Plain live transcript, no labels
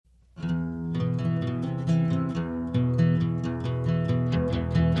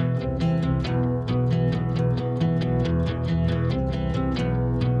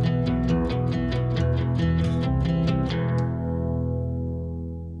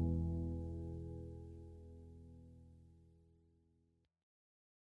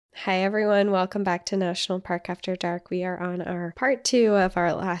Hi, everyone. Welcome back to National Park After Dark. We are on our part 2 of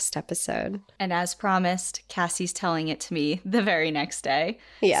our last episode. And as promised, Cassie's telling it to me the very next day.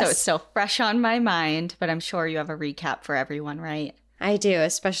 Yes. So it's still fresh on my mind, but I'm sure you have a recap for everyone, right? I do,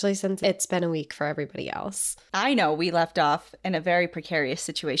 especially since it's been a week for everybody else. I know we left off in a very precarious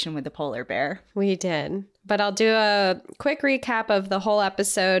situation with the polar bear. We did. But I'll do a quick recap of the whole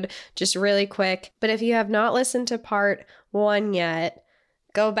episode, just really quick. But if you have not listened to part 1 yet,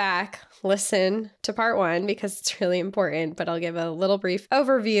 go back, listen to part 1 because it's really important, but I'll give a little brief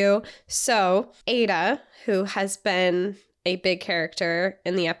overview. So Ada, who has been a big character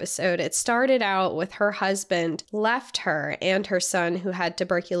in the episode, it started out with her husband left her and her son, who had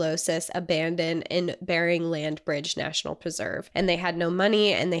tuberculosis, abandoned in Bering Land Bridge National Preserve. And they had no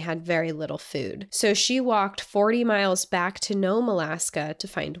money and they had very little food. So she walked 40 miles back to Nome, Alaska to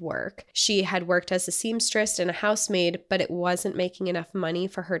find work. She had worked as a seamstress and a housemaid, but it wasn't making enough money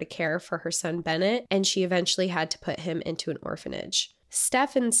for her to care for her son Bennett, and she eventually had to put him into an orphanage.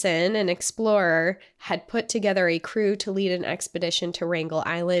 Stephenson, an explorer, had put together a crew to lead an expedition to Wrangel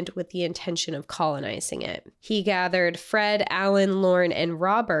Island with the intention of colonizing it. He gathered Fred, Alan, Lorne, and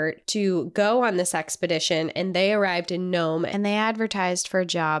Robert to go on this expedition, and they arrived in Nome, and they advertised for a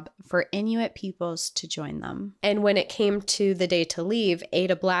job for Inuit peoples to join them. And when it came to the day to leave,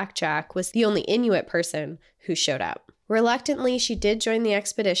 Ada Blackjack was the only Inuit person who showed up. Reluctantly, she did join the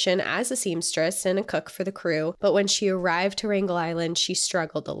expedition as a seamstress and a cook for the crew, but when she arrived to Wrangel Island, she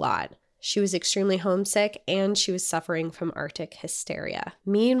struggled a lot. She was extremely homesick, and she was suffering from Arctic hysteria.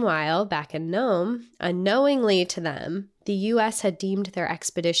 Meanwhile, back in Nome, unknowingly to them, the U.S. had deemed their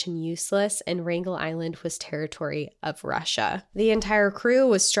expedition useless, and Wrangel Island was territory of Russia. The entire crew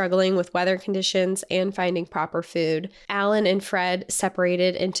was struggling with weather conditions and finding proper food. Alan and Fred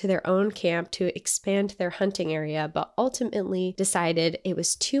separated into their own camp to expand their hunting area, but ultimately decided it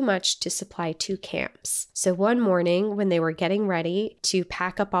was too much to supply 2 camps. So one morning, when they were getting ready to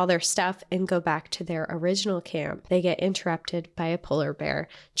pack up all their stuff and go back to their original camp, they get interrupted by a polar bear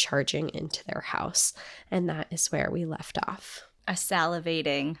charging into their house. And that is where we left off. A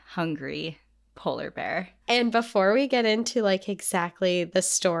salivating, hungry polar bear. And before we get into exactly the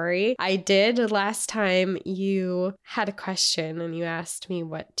story, I did last time you had a question and you asked me,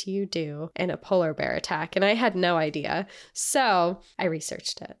 what do you do in a polar bear attack? And I had no idea. So I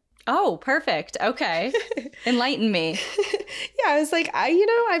researched it. Oh, perfect. Okay. Enlighten me. Yeah, I was like,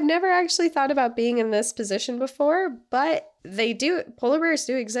 I've never actually thought about being in this position before, but they do. Polar bears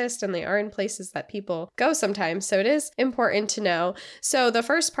do exist, and they are in places that people go sometimes. So it is important to know. So the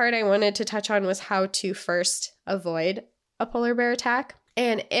first part I wanted to touch on was how to first avoid a polar bear attack.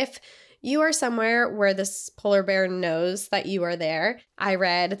 And if you are somewhere where this polar bear knows that you are there, I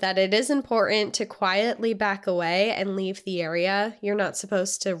read that it is important to quietly back away and leave the area. You're not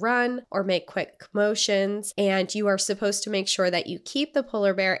supposed to run or make quick motions, and you are supposed to make sure that you keep the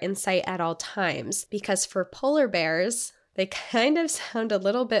polar bear in sight at all times, because for polar bears, they kind of sound a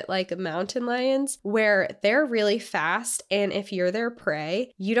little bit like mountain lions, where they're really fast, and if you're their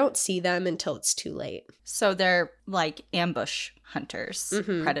prey, you don't see them until it's too late. So they're like ambush hunters,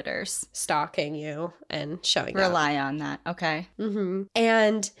 predators. Stalking you and showing up. Rely on that. Okay.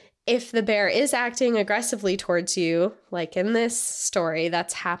 And if the bear is acting aggressively towards you, like in this story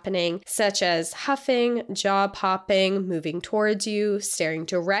that's happening, such as huffing, jaw popping, moving towards you, staring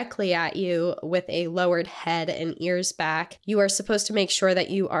directly at you with a lowered head and ears back, you are supposed to make sure that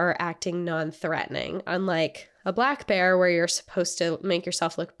you are acting non-threatening. Unlike a black bear, where you're supposed to make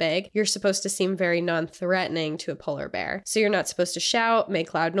yourself look big, you're supposed to seem very non-threatening to a polar bear. So you're not supposed to shout,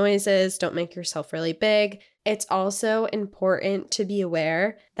 make loud noises, don't make yourself really big. It's also important to be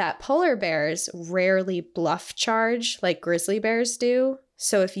aware that polar bears rarely bluff charge like grizzly bears do.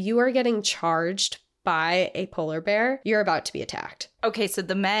 So if you are getting charged by a polar bear, you're about to be attacked. Okay, so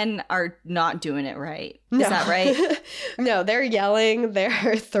the men are not doing it right. Is that right? No, they're yelling,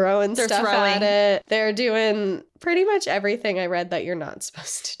 they're throwing stuff at it. They're doing pretty much everything I read that you're not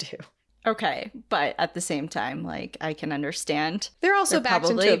supposed to do. Okay, but at the same time, I can understand. They're also backed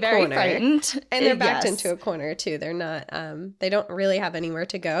into a very corner. Frightened. And they're backed into a corner too. They're not, they don't really have anywhere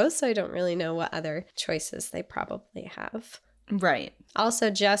to go, so I don't really know what other choices they probably have. Right. Also,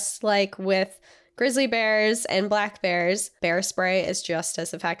 just like with grizzly bears and black bears, bear spray is just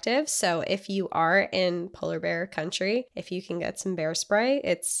as effective. So if you are in polar bear country, if you can get some bear spray,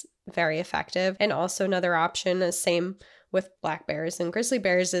 it's very effective. And also another option is same with black bears and grizzly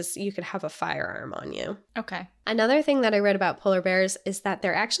bears is you could have a firearm on you. Okay. Another thing that I read about polar bears is that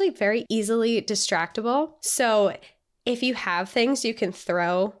they're actually very easily distractible. So if you have things you can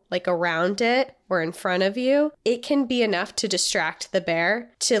throw like around it or in front of you, it can be enough to distract the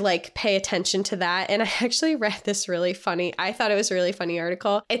bear to like pay attention to that. And I actually read this I thought it was a really funny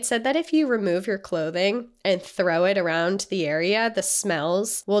article. It said that if you remove your clothing and throw it around the area, the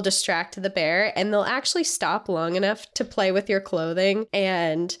smells will distract the bear and they'll actually stop long enough to play with your clothing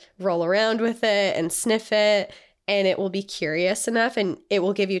and roll around with it and sniff it. And it will be curious enough and it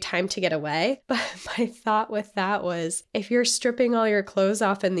will give you time to get away. But my thought with that was, if you're stripping all your clothes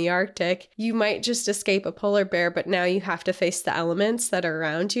off in the Arctic, you might just escape a polar bear, but now you have to face the elements that are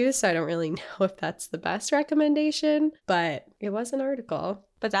around you. So I don't really know if that's the best recommendation, but it was an article.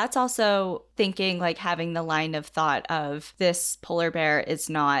 But that's also thinking, like, having the line of thought of this polar bear is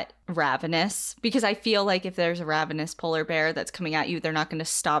not ravenous, because I feel like if there's a ravenous polar bear that's coming at you, they're not going to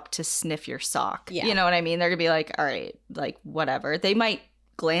stop to sniff your sock. Yeah. You know what I mean? They're going to be like, all right, like, whatever. They might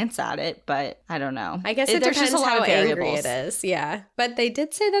glance at it, but I don't know. I guess it depends how angry it is. Yeah. But they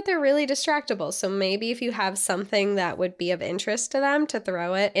did say that they're really distractible. So maybe if you have something that would be of interest to them, to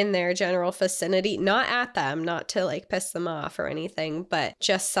throw it in their general vicinity, not at them, not to like piss them off or anything, but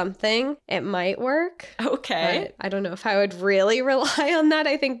just something, it might work. Okay. But I don't know if I would really rely on that.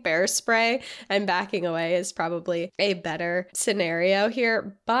 I think bear spray and backing away is probably a better scenario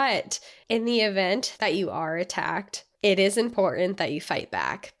here. But in the event that you are attacked, it is important that you fight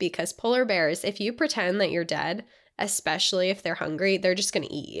back, because polar bears, if you pretend that you're dead, especially if they're hungry, they're just going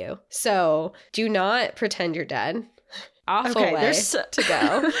to eat you. So do not pretend you're dead. Awful way to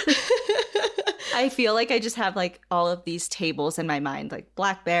go. I feel like I just have like all of these tables in my mind, like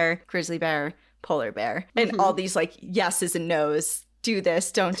black bear, grizzly bear, polar bear, and all these like yeses and nos. Do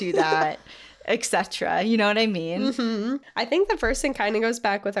this, don't do that. Etc. You know what I mean? I think the first thing kind of goes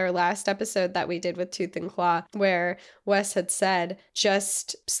back with our last episode that we did with Tooth and Claw, where Wes had said,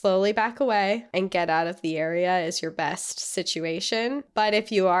 just slowly back away and get out of the area is your best situation. But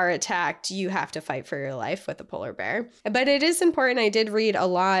if you are attacked, you have to fight for your life with a polar bear. But it is important. I did read a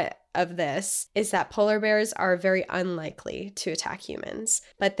lot of this, is that polar bears are very unlikely to attack humans,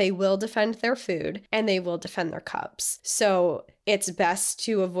 but they will defend their food and they will defend their cubs. So it's best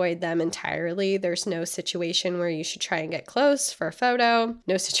to avoid them entirely. There's no situation where you should try and get close for a photo,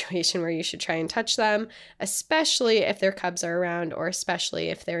 no situation where you should try and touch them, especially if their cubs are around or especially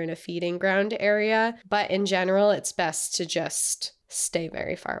if they're in a feeding ground area. But in general, it's best to just stay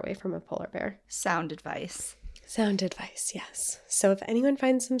very far away from a polar bear. Sound advice. Sound advice, yes. So if anyone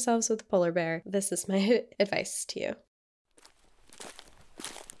finds themselves with a polar bear, this is my advice to you.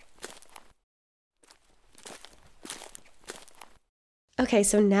 Okay,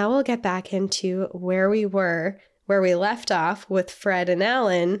 so now we'll get back into where we left off with Fred and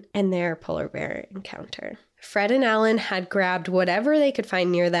Alan and their polar bear encounter. Fred and Alan had grabbed whatever they could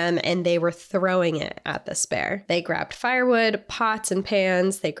find near them and they were throwing it at this bear. They grabbed firewood, pots and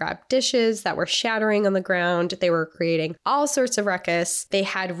pans. They grabbed dishes that were shattering on the ground. They were creating all sorts of ruckus. They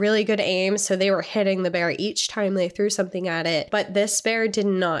had really good aim, so they were hitting the bear each time they threw something at it. But this bear did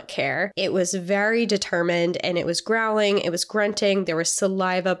not care. It was very determined and it was growling, it was grunting, there was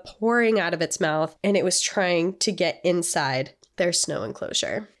saliva pouring out of its mouth, and it was trying to get inside their snow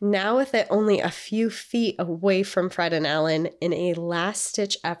enclosure. Now with it only a few feet away from Fred and Alan, in a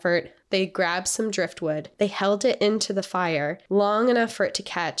last-ditch effort, they grabbed some driftwood. They held it into the fire long enough for it to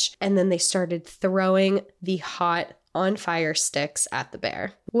catch, and then they started throwing the hot on fire sticks at the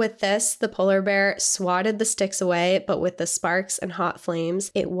bear. With this, the polar bear swatted the sticks away, but with the sparks and hot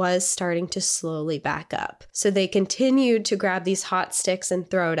flames, it was starting to slowly back up. So they continued to grab these hot sticks and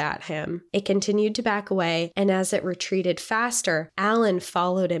throw it at him. It continued to back away, and as it retreated faster, Alan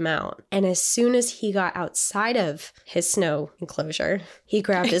followed him out. And as soon as he got outside of his snow enclosure, he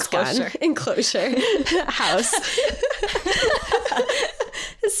grabbed his gun. Enclosure. House.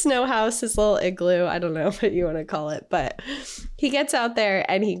 His snow house, his little igloo, I don't know what you want to call it, but he gets out there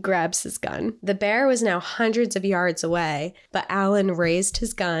and he grabs his gun. The bear was now hundreds of yards away, but Alan raised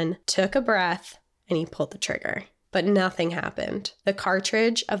his gun, took a breath, and he pulled the trigger. But nothing happened. The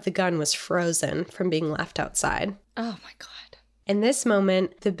cartridge of the gun was frozen from being left outside. Oh my God. In this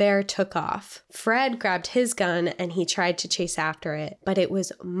moment, the bear took off. Fred grabbed his gun and he tried to chase after it, but it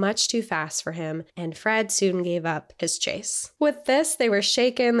was much too fast for him, and Fred soon gave up his chase. With this, they were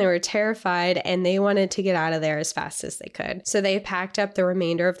shaken, they were terrified, and they wanted to get out of there as fast as they could. So they packed up the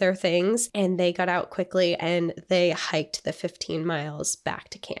remainder of their things and they got out quickly and they hiked the 15 miles back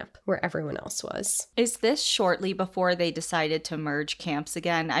to camp where everyone else was. Is this shortly before they decided to merge camps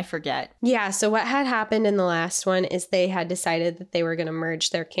again? I forget. Yeah, so what had happened in the last one is they had decided that they were going to merge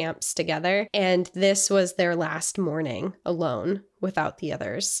their camps together. And this was their last morning alone without the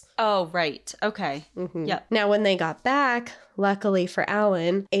others. Oh, right. Okay. Mm-hmm. Yep. Now, when they got back, luckily for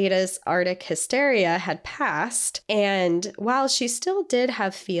Alan, Ada's Arctic hysteria had passed. And while she still did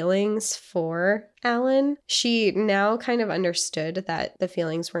have feelings for Alan, she now kind of understood that the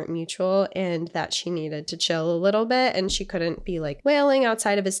feelings weren't mutual and that she needed to chill a little bit. And she couldn't be like wailing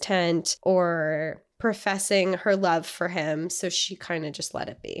outside of his tent or professing her love for him. So she kind of just let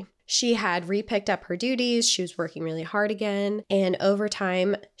it be. She had repicked up her duties. She was working really hard again. And over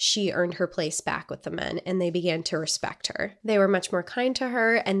time, she earned her place back with the men and they began to respect her. They were much more kind to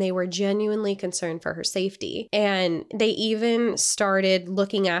her and they were genuinely concerned for her safety. And they even started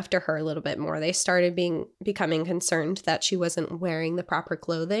looking after her a little bit more. They started becoming concerned that she wasn't wearing the proper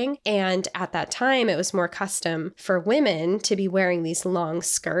clothing. And at that time, it was more custom for women to be wearing these long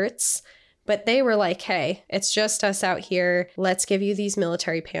skirts. But they were like, hey, it's just us out here. Let's give you these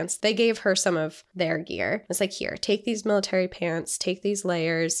military pants. They gave her some of their gear. It's like, here, take these military pants, take these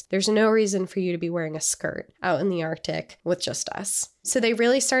layers. There's no reason for you to be wearing a skirt out in the Arctic with just us. So they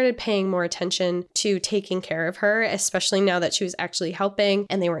really started paying more attention to taking care of her, especially now that she was actually helping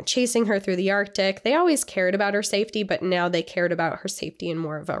and they weren't chasing her through the Arctic. They always cared about her safety, but now they cared about her safety in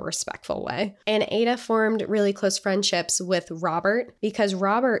more of a respectful way. And Ada formed really close friendships with Robert because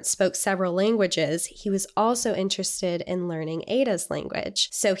Robert spoke several languages. He was also interested in learning Ada's language.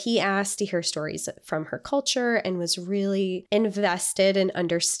 So he asked to hear stories from her culture and was really invested in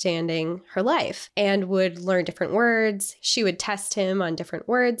understanding her life and would learn different words. She would test him on different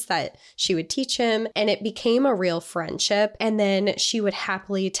words that she would teach him, and it became a real friendship. And then she would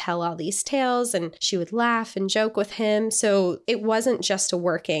happily tell all these tales and she would laugh and joke with him. So it wasn't just a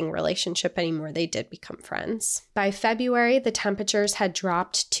working relationship anymore. They did become friends. By February, the temperatures had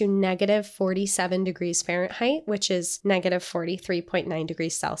dropped to negative 47 degrees Fahrenheit, which is negative 43.9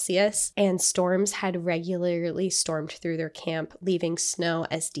 degrees Celsius, and storms had regularly stormed through their camp, leaving snow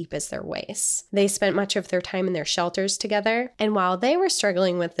as deep as their waists. They spent much of their time in their shelters together, and while they were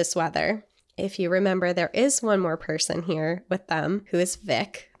struggling with this weather, if you remember, there is one more person here with them, who is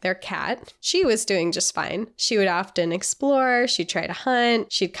Vic, their cat. She was doing just fine. She would often explore, she'd try to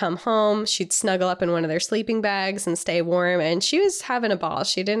hunt, she'd come home, she'd snuggle up in one of their sleeping bags and stay warm, and she was having a ball.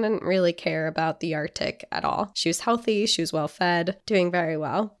 She didn't really care about the Arctic at all. She was healthy, she was well fed, doing very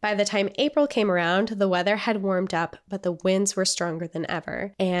well. By the time April came around, the weather had warmed up, but the winds were stronger than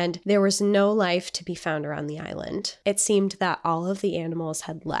ever, and there was no life to be found around the island. It seemed that all of the animals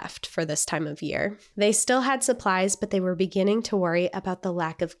had left for this time of year. They still had supplies, but they were beginning to worry about the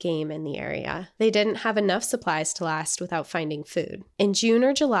lack of game in the area. They didn't have enough supplies to last without finding food. In June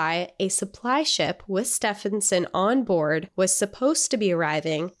or July, a supply ship with Stephenson on board was supposed to be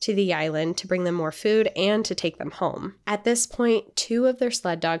arriving to the island to bring them more food and to take them home. At this point, 2 of their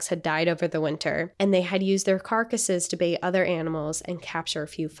sled dogs had died over the winter, and they had used their carcasses to bait other animals and capture a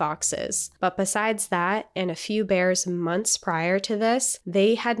few foxes. But besides that, and a few bears months prior to this,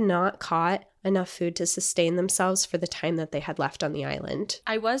 they had not caught enough food to sustain themselves for the time that they had left on the island.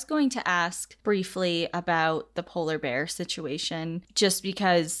 I was going to ask briefly about the polar bear situation, just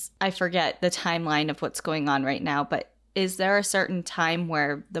because I forget the timeline of what's going on right now, but is there a certain time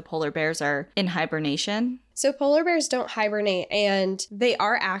where the polar bears are in hibernation? So polar bears don't hibernate, and they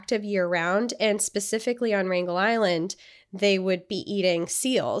are active year-round, and specifically on Wrangel Island, they would be eating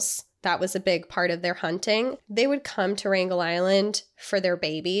seals. That was a big part of their hunting. They would come to Wrangel Island for their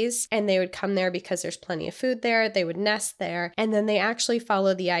babies, and they would come there because there's plenty of food there. They would nest there, and then they actually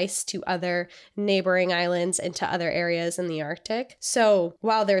follow the ice to other neighboring islands and to other areas in the Arctic. So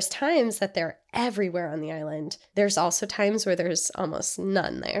while there's times that they're everywhere on the island, there's also times where there's almost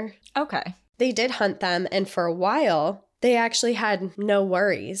none there. Okay. They did hunt them, and for a while, they actually had no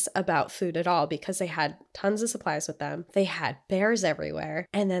worries about food at all because they had tons of supplies with them. They had bears everywhere.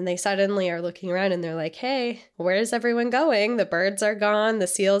 And then they suddenly are looking around and they're like, hey, where's everyone going? The birds are gone. The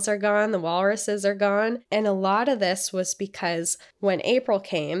seals are gone. The walruses are gone. And a lot of this was because when April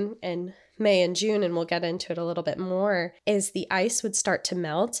came and May and June, and we'll get into it a little bit more, is the ice would start to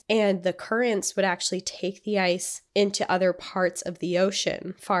melt and the currents would actually take the ice into other parts of the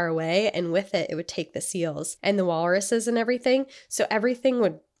ocean far away, and with it, it would take the seals and the walruses and everything. So everything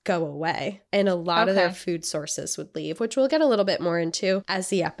would go away and a lot of their food sources would leave, which we'll get a little bit more into as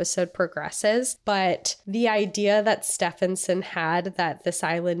the episode progresses. But the idea that Stephenson had that this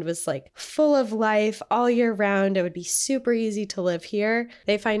island was like full of life all year round, it would be super easy to live here,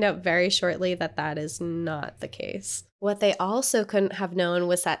 they find out very shortly that that is not the case. What they also couldn't have known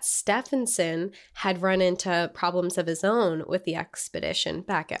was that Stephenson had run into problems of his own with the expedition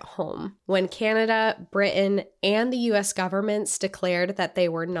back at home. When Canada, Britain, and the US governments declared that they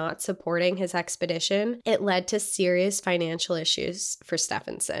were not supporting his expedition, it led to serious financial issues for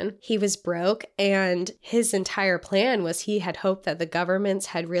Stephenson. He was broke, and his entire plan was he had hoped that the governments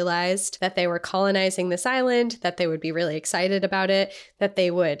had realized that they were colonizing this island, that they would be really excited about it, that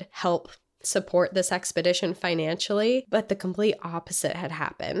they would help support this expedition financially, but the complete opposite had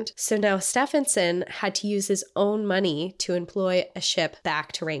happened. So now Stephenson had to use his own money to employ a ship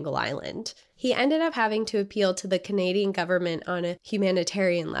back to Wrangel Island. He ended up having to appeal to the Canadian government on a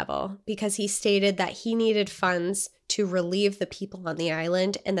humanitarian level because he stated that he needed funds to relieve the people on the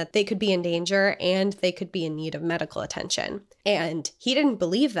island and that they could be in danger and they could be in need of medical attention. And he didn't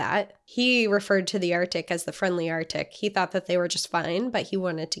believe that. He referred to the Arctic as the friendly Arctic. He thought that they were just fine, but he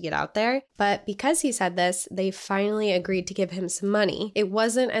wanted to get out there. But because he said this, they finally agreed to give him some money. It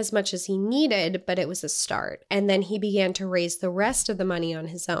wasn't as much as he needed, but it was a start. And then he began to raise the rest of the money on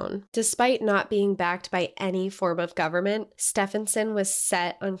his own. Despite not being backed by any form of government, Stephenson was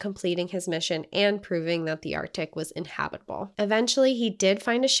set on completing his mission and proving that the Arctic was inhabitable. Eventually, he did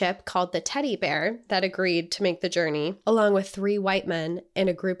find a ship called the Teddy Bear that agreed to make the journey, along with 3 white men and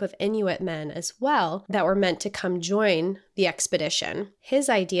a group of Inuit men as well that were meant to come join the expedition. His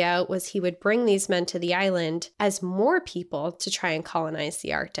idea was he would bring these men to the island as more people to try and colonize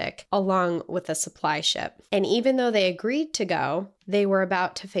the Arctic, along with a supply ship. And even though they agreed to go, they were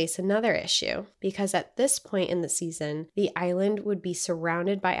about to face another issue because at this point in the season, the island would be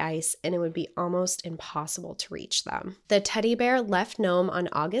surrounded by ice and it would be almost impossible to reach them. The Teddy Bear left Nome on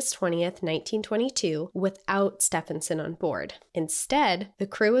August 20th, 1922, without Stephenson on board. Instead, the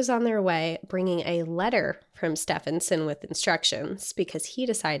crew was on their way bringing a letter from Stephenson with instructions because he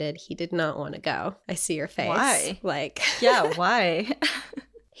decided he did not want to go. I see your face. Why? Yeah, why?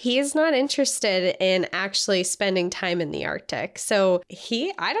 He is not interested in actually spending time in the Arctic. So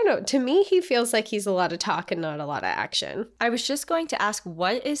I don't know, to me, he feels like he's a lot of talk and not a lot of action. I was just going to ask,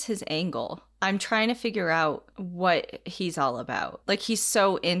 what is his angle? I'm trying to figure out what he's all about. Like, he's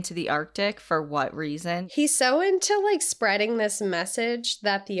so into the Arctic for what reason? He's so into like spreading this message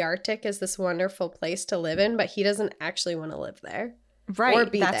that the Arctic is this wonderful place to live in, but he doesn't actually want to live there. Right. Or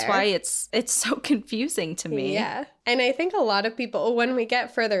be That's there. why it's so confusing to me. Yeah. And I think a lot of people, when we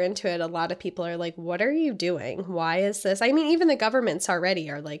get further into it, a lot of people are like, what are you doing? Why is this? I mean, even the governments already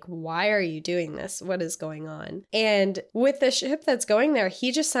are like, why are you doing this? What is going on? And with the ship that's going there,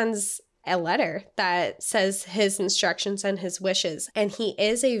 he just sends a letter that says his instructions and his wishes. And he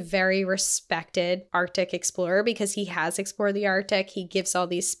is a very respected Arctic explorer because he has explored the Arctic. He gives all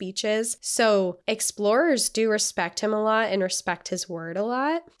these speeches. So explorers do respect him a lot and respect his word a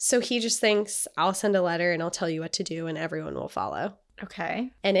lot. So he just thinks, I'll send a letter and I'll tell you what to do and everyone will follow.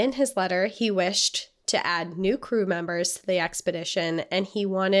 Okay. And in his letter, he wished to add new crew members to the expedition, and he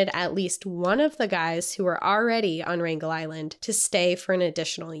wanted at least one of the guys who were already on Wrangel Island to stay for an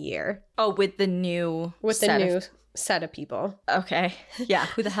additional year. Oh, with the new set of people. Okay. Yeah.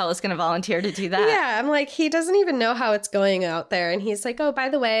 Who the hell is going to volunteer to do that? Yeah. I'm like, he doesn't even know how it's going out there. And he's like, oh, by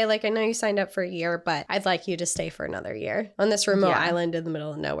the way, like, I know you signed up for a year, but I'd like you to stay for another year on this remote island in the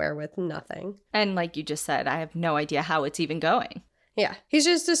middle of nowhere with nothing. And like you just said, I have no idea how it's even going. Yeah, he's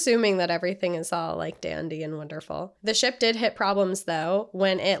just assuming that everything is all like dandy and wonderful. The ship did hit problems though.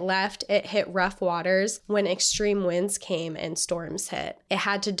 When it left, it hit rough waters when extreme winds came and storms hit. It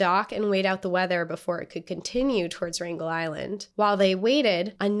had to dock and wait out the weather before it could continue towards Wrangel Island. While they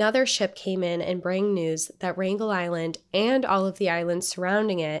waited, another ship came in and brought news that Wrangel Island and all of the islands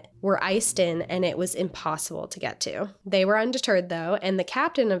surrounding it were iced in and it was impossible to get to. They were undeterred though, and the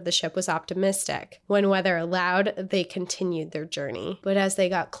captain of the ship was optimistic. When weather allowed, they continued their journey. But as they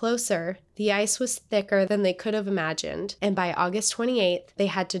got closer, the ice was thicker than they could have imagined, and by August 28th, they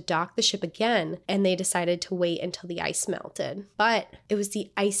had to dock the ship again, and they decided to wait until the ice melted. But it was the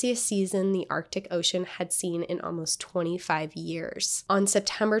iciest season the Arctic Ocean had seen in almost 25 years. On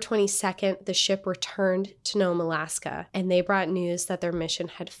September 22nd, the ship returned to Nome, Alaska, and they brought news that their mission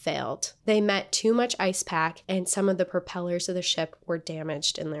had failed. They met too much ice pack, and some of the propellers of the ship were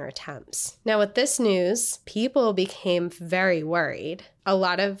damaged in their attempts. Now, with this news, people became very worried. A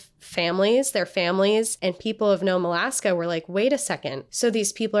lot of their families, and people of Nome, Alaska were like, wait a second. So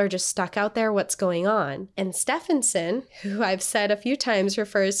these people are just stuck out there? What's going on? And Stephenson, who I've said a few times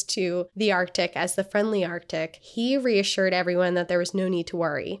refers to the Arctic as the friendly Arctic, he reassured everyone that there was no need to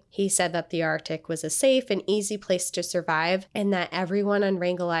worry. He said that the Arctic was a safe and easy place to survive, and that everyone on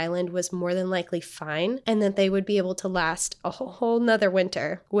Wrangel Island was more than likely fine, and that they would be able to last a whole nother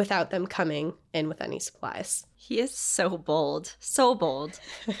winter without them coming in with any supplies. He is so bold. So bold.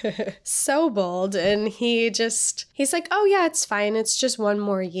 So bold. And he's like, oh yeah, it's fine. It's just one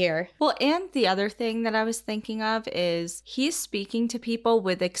more year. Well, and the other thing that I was thinking of is he's speaking to people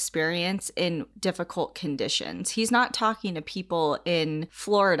with experience in difficult conditions. He's not talking to people in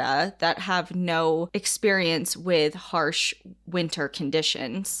Florida that have no experience with harsh winter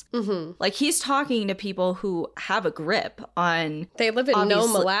conditions. Mm-hmm. Like, he's talking to people who have a grip on... They live in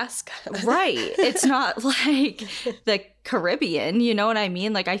Nome, Alaska. Right. It's not like the Caribbean, you know what I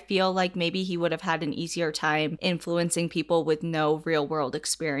mean? Like, I feel like maybe he would have had an easier time influencing people with no real world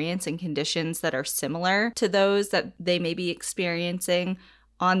experience in conditions that are similar to those that they may be experiencing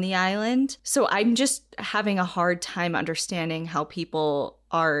on the island. So I'm just having a hard time understanding how people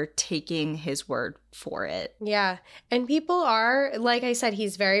are taking his word for it. Yeah. And people are, like I said,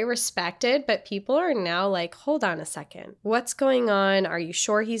 he's very respected, but people are now like, hold on a second. What's going on? Are you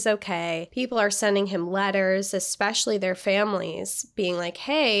sure he's okay? People are sending him letters, especially their families, being like,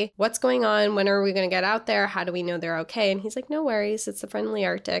 hey, what's going on? When are we going to get out there? How do we know they're okay? And he's like, no worries. It's the friendly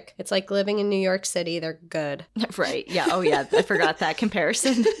Arctic. It's like living in New York City. They're good. Right. Yeah. Oh, yeah. I forgot that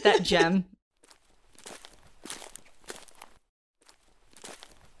comparison, that gem.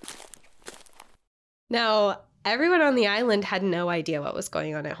 Now, everyone on the island had no idea what was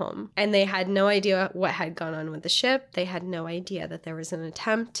going on at home, and they had no idea what had gone on with the ship. They had no idea that there was an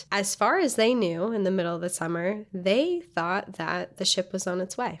attempt. As far as they knew, in the middle of the summer, they thought that the ship was on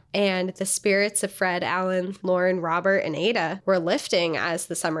its way. And the spirits of Fred, Alan, Lauren, Robert, and Ada were lifting as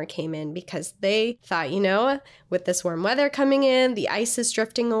the summer came in because they thought, with this warm weather coming in, the ice is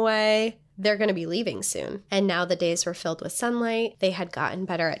drifting away. They're going to be leaving soon. And now the days were filled with sunlight. They had gotten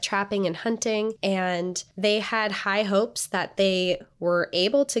better at trapping and hunting, and they had high hopes that they were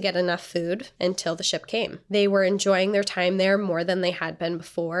able to get enough food until the ship came. They were enjoying their time there more than they had been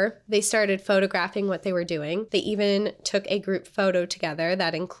before. They started photographing what they were doing. They even took a group photo together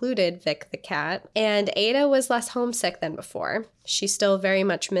that included Vic the cat. And Ada was less homesick than before. She still very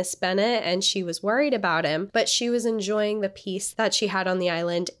much missed Bennett, and she was worried about him, but she was enjoying the peace that she had on the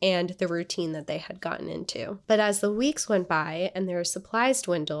island and the routine that they had gotten into. But as the weeks went by and their supplies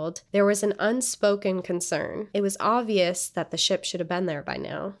dwindled, there was an unspoken concern. It was obvious that the ship should have been there by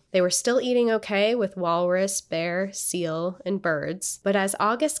now. They were still eating okay with walrus, bear, seal, and birds, but as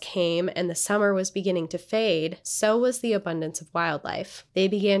August came and the summer was beginning to fade, so was the abundance of wildlife. They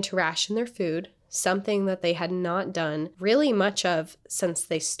began to ration their food, something that they had not done really much of since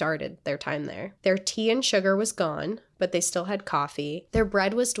they started their time there. Their tea and sugar was gone, but they still had coffee. Their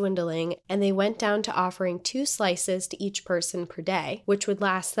bread was dwindling, and they went down to offering 2 slices to each person per day, which would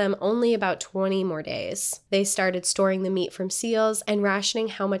last them only about 20 more days. They started storing the meat from seals and rationing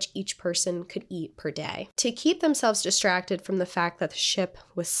how much each person could eat per day. To keep themselves distracted from the fact that the ship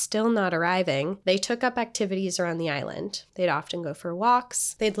was still not arriving, they took up activities around the island. They'd often go for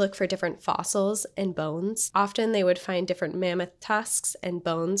walks. They'd look for different fossils and bones. Often they would find different mammoth tusks and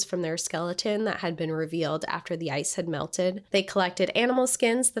bones from their skeleton that had been revealed after the ice had melted. They collected animal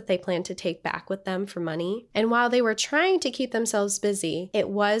skins that they planned to take back with them for money. And while they were trying to keep themselves busy, it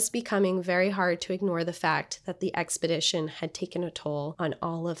was becoming very hard to ignore the fact that the expedition had taken a toll on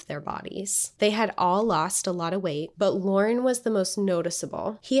all of their bodies. They had all lost a lot of weight, but Lauren was the most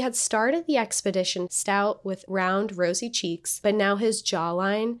noticeable. He had started the expedition stout with round, rosy cheeks, but now his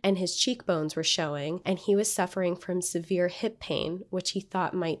jawline and his cheekbones were showing, and he was suffering from severe hip pain, which he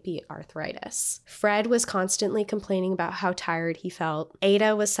thought might be arthritis. Fred was constantly complaining about how tired he felt.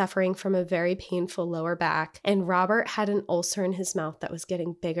 Ada was suffering from a very painful lower back, and Robert had an ulcer in his mouth that was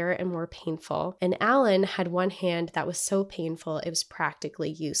getting bigger and more painful, and Alan had one hand that was so painful it was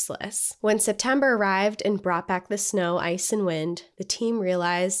practically useless. When September arrived and brought back the snow, ice, and wind, the team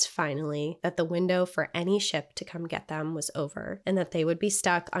realized finally that the window for any ship to come get them was over, and that they would be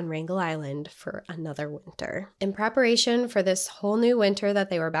stuck on Wrangel Island for another winter. In preparation for this whole new winter that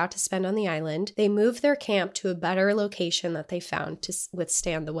they were about to spend on the island, they moved their camp to a better location that they found to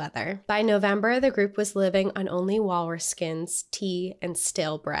withstand the weather. By November, the group was living on only walrus skins, tea, and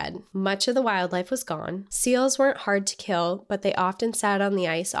stale bread. Much of the wildlife was gone. Seals weren't hard to kill, but they often sat on the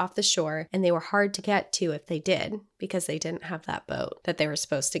ice off the shore, and they were hard to get to if they did, because they didn't have that boat that they were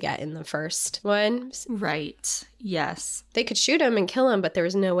supposed to get in the first one. Right. Yes. They could shoot them and kill them, but there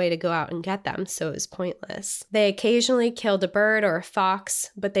was no way to go out and get them, so it was pointless. They occasionally killed a bird or a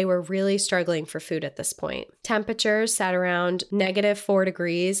fox, but they were really struggling for food at this point. Temperatures sat around -4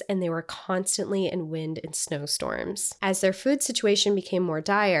 degrees, and they were constantly in wind and snowstorms. As their food situation became more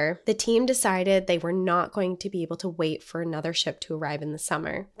dire, the team decided they were not going to be able to wait for another ship to arrive in the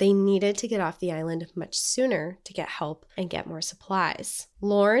summer. They needed to get off the island much sooner to get help and get more supplies.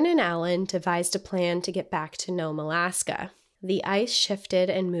 Lauren and Alan devised a plan to get back to Nome, Alaska. The ice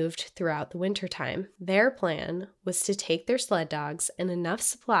shifted and moved throughout the wintertime. Their plan was to take their sled dogs and enough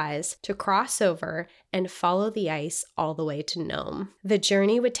supplies to cross over and follow the ice all the way to Nome. The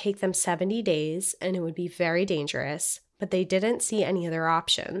journey would take them 70 days, and it would be very dangerous, but they didn't see any other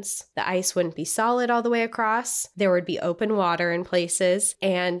options. The ice wouldn't be solid all the way across, there would be open water in places,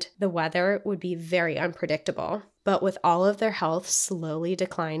 and the weather would be very unpredictable. But with all of their health slowly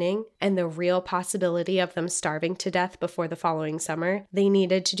declining and the real possibility of them starving to death before the following summer, they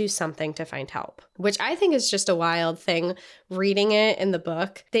needed to do something to find help. Which I think is just a wild thing, reading it in the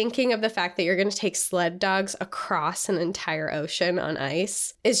book, thinking of the fact that you're going to take sled dogs across an entire ocean on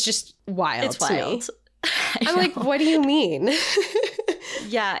ice is just wild to me. I'm like, what do you mean?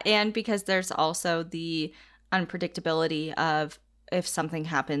 Yeah, and because there's also the unpredictability of if something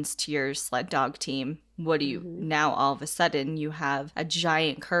happens to your sled dog team, what do you now all of a sudden you have a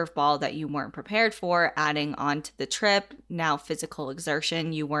giant curveball that you weren't prepared for adding on to the trip, now physical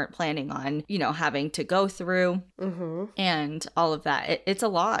exertion you weren't planning on, having to go through and all of that. It's a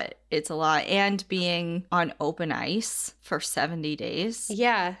lot. It's a lot. And being on open ice for 70 days.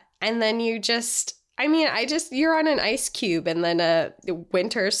 Yeah. And then you're on an ice cube and then a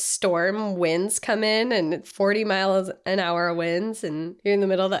winter storm winds come in and 40 miles an hour winds and you're in the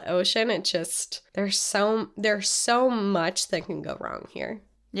middle of the ocean. There's so much that can go wrong here.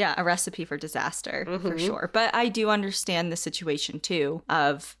 Yeah, a recipe for disaster for sure. But I do understand the situation too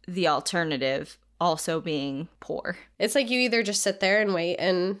of the alternative also being poor. It's like you either just sit there and wait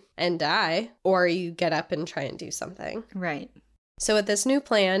and die, or you get up and try and do something. Right. So with this new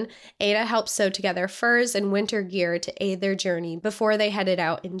plan, Ada helped sew together furs and winter gear to aid their journey before they headed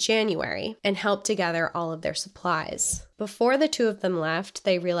out in January and helped together all of their supplies. Before the two of them left,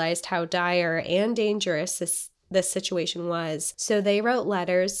 they realized how dire and dangerous this situation was, so they wrote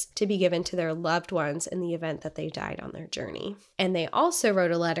letters to be given to their loved ones in the event that they died on their journey. And they also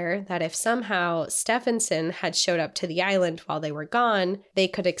wrote a letter that if somehow Stephenson had showed up to the island while they were gone, they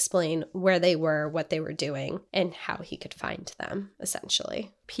could explain where they were, what they were doing, and how he could find them,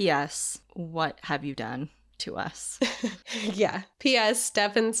 essentially. P.S. What have you done to us? Yeah. P.S.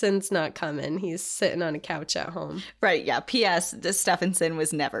 Stephenson's not coming. He's sitting on a couch at home. Right, yeah. P.S. Stephenson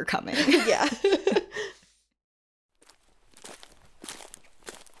was never coming. Yeah.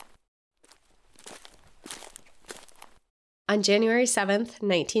 On January 7th,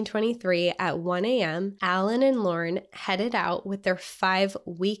 1923, at 1 a.m., Alan and Lauren headed out with their 5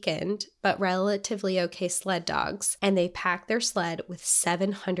 weakened but relatively okay sled dogs, and they packed their sled with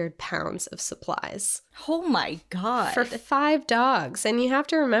 700 pounds of supplies. Oh my God. For 5 dogs. And you have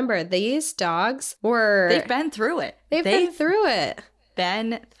to remember, these dogs were... They've been through it. They've been through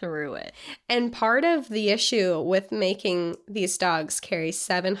it. And part of the issue with making these dogs carry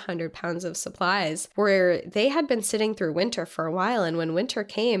 700 pounds of supplies were they had been sitting through winter for a while, and when winter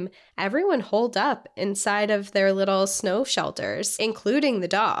came, everyone holed up inside of their little snow shelters, including the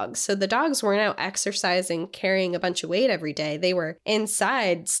dogs. So the dogs weren't out exercising, carrying a bunch of weight every day. They were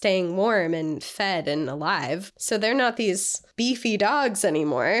inside staying warm and fed and alive. So they're not these beefy dogs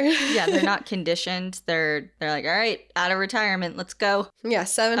anymore. Yeah, they're not conditioned. They're like, all right, out of retirement, let's go. Yeah,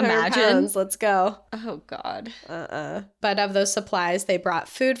 700 pounds, let's go. Oh, God. But of those supplies, they brought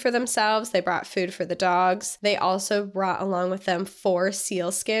food for themselves. They brought food for the dogs. They also brought along with them 4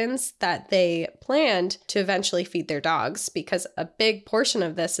 seal skins that they planned to eventually feed their dogs, because a big portion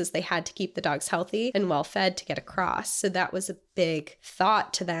of this is they had to keep the dogs healthy and well fed to get across. So that was a big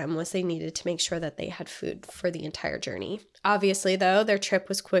thought to them, was they needed to make sure that they had food for the entire journey. Obviously, though, their trip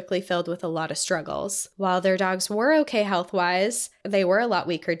was quickly filled with a lot of struggles. While their dogs were okay health-wise, they were a lot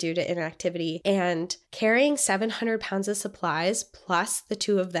weaker due to inactivity, and carrying 700 pounds of supplies plus the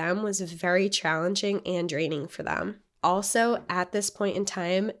 2 of them was very challenging and draining for them. Also, at this point in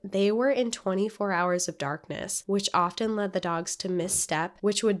time, they were in 24 hours of darkness, which often led the dogs to misstep,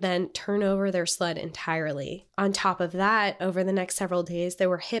 which would then turn over their sled entirely. On top of that, over the next several days, they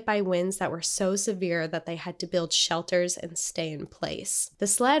were hit by winds that were so severe that they had to build shelters and stay in place. The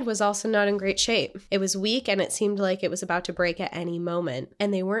sled was also not in great shape. It was weak and it seemed like it was about to break at any moment,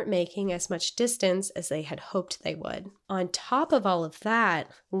 and they weren't making as much distance as they had hoped they would. On top of all of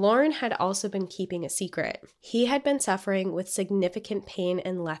that, Lauren had also been keeping a secret. He had been suffering with significant pain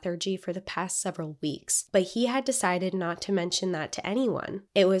and lethargy for the past several weeks, but he had decided not to mention that to anyone.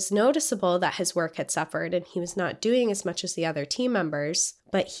 It was noticeable that his work had suffered and he was not doing as much as the other team members,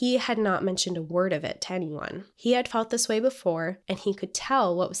 but he had not mentioned a word of it to anyone. He had felt this way before, and he could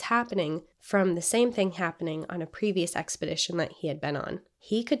tell what was happening from the same thing happening on a previous expedition that he had been on.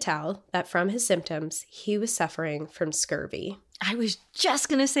 he could tell that from his symptoms, he was suffering from scurvy. I was just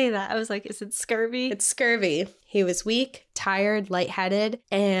going to say that. I was like, is it scurvy? It's scurvy. He was weak, tired, lightheaded,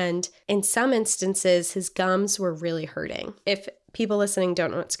 and in some instances, his gums were really hurting. If people listening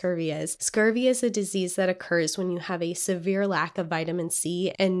don't know what scurvy is a disease that occurs when you have a severe lack of vitamin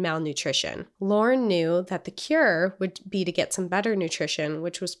C and malnutrition. Lauren knew that the cure would be to get some better nutrition,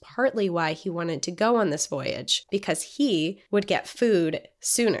 which was partly why he wanted to go on this voyage, because he would get food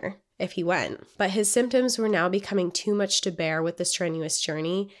sooner if he went. But his symptoms were now becoming too much to bear with the strenuous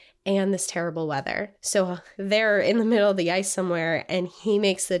journey and this terrible weather. So they're in the middle of the ice somewhere, and he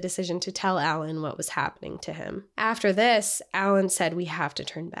makes the decision to tell Alan what was happening to him. After this, Alan said, "We have to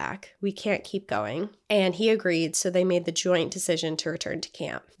turn back. We can't keep going." And he agreed, so they made the joint decision to return to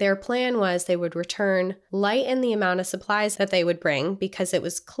camp. Their plan was they would return light in the amount of supplies that they would bring, because it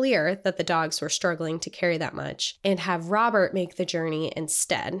was clear that the dogs were struggling to carry that much, and have Robert make the journey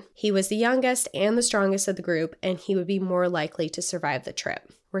instead. He was the youngest and the strongest of the group, and he would be more likely to survive the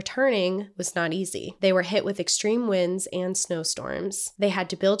trip. Returning was not easy. They were hit with extreme winds and snowstorms. They had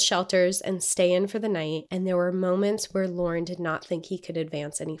to build shelters and stay in for the night, and there were moments where Lauren did not think he could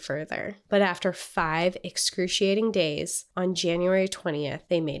advance any further. But after 5 excruciating days, on January 20th,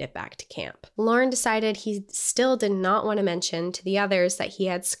 they made it back to camp. Lauren decided he still did not want to mention to the others that he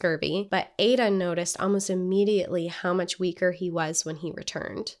had scurvy, but Ada noticed almost immediately how much weaker he was when he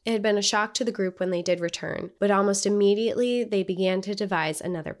returned. It had been a shock to the group when they did return, but almost immediately they began to devise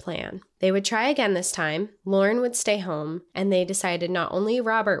another plan. They would try again this time. Lauren would stay home, and they decided not only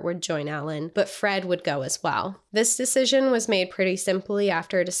Robert would join Alan, but Fred would go as well. This decision was made pretty simply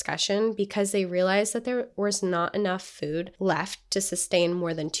after a discussion, because they realized that there was not enough food left to sustain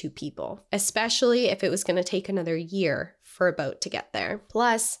more than 2 people, especially if it was going to take another year for a boat to get there.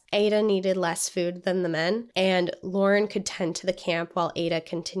 Plus, Ada needed less food than the men, and Lauren could tend to the camp while Ada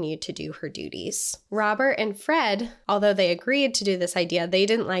continued to do her duties. Robert and Fred, although they agreed to do this idea, they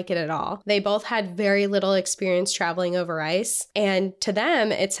didn't like it at all. They both had very little experience traveling over ice, and to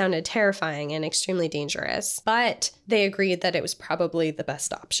them, it sounded terrifying and extremely dangerous. But they agreed that it was probably the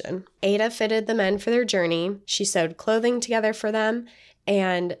best option. Ada fitted the men for their journey. She sewed clothing together for them,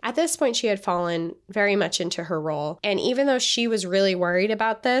 and at this point, she had fallen very much into her role. And even though she was really worried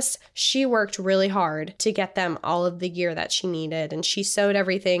about this, she worked really hard to get them all of the gear that she needed. And she sewed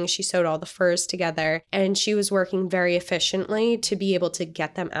everything. She sewed all the furs together. And she was working very efficiently to be able to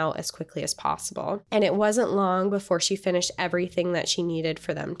get them out as quickly as possible. And it wasn't long before she finished everything that she needed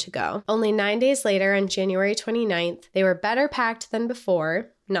for them to go. Only 9 days later, on January 29th, they were better packed than before,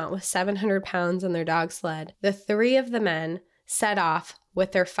 not with 700 pounds on their dog sled. The 3 of the men set off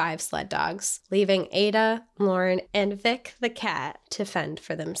with their 5 sled dogs, leaving Ada, Lauren, and Vic the cat to fend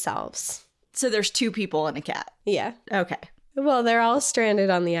for themselves. So there's 2 people and a cat. Yeah. Okay. Well, they're all stranded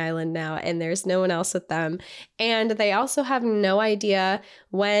on the island now, and there's no one else with them. And they also have no idea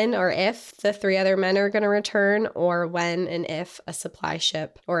when or if the 3 other men are going to return, or when and if a supply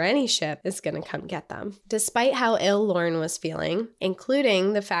ship or any ship is going to come get them. Despite how ill Lauren was feeling,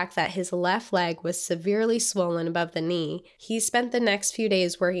 including the fact that his left leg was severely swollen above the knee, he spent the next few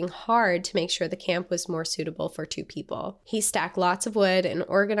days working hard to make sure the camp was more suitable for 2 people. He stacked lots of wood and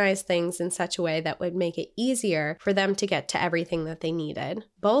organized things in such a way that would make it easier for them to get to everything that they needed.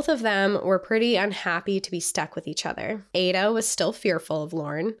 Both of them were pretty unhappy to be stuck with each other. Ada was still fearful of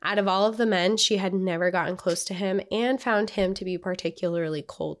Lauren. Out of all of the men, she had never gotten close to him and found him to be particularly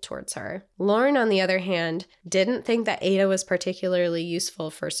cold towards her. Lauren, on the other hand, didn't think that Ada was particularly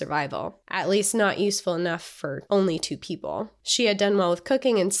useful for survival, at least not useful enough for only 2 people. She had done well with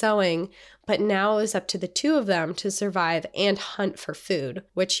cooking and sewing, but now it was up to the 2 of them to survive and hunt for food,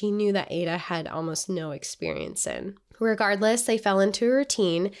 which he knew that Ada had almost no experience in. Regardless, they fell into a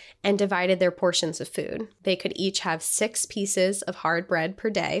routine and divided their portions of food. They could each have 6 pieces of hard bread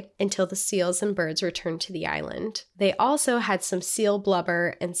per day until the seals and birds returned to the island. They also had some seal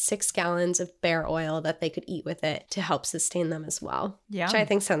blubber and 6 gallons of bear oil that they could eat with it to help sustain them as well. Yeah. Which I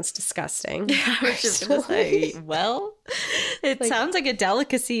think sounds disgusting. Yeah, I was just going to say, well, it sounds like a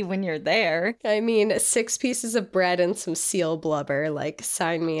delicacy when you're there. I mean, 6 pieces of bread and some seal blubber, like,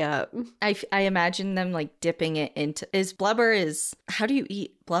 sign me up. I imagine them, like, dipping it into... How do you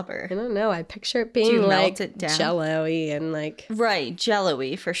eat blubber? I don't know. I picture it being like jello-y and like... Right,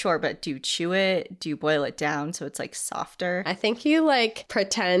 jello-y for sure, but do you chew it? Do you boil it down so it's like softer? I think you like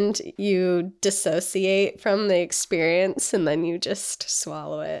pretend you dissociate from the experience and then you just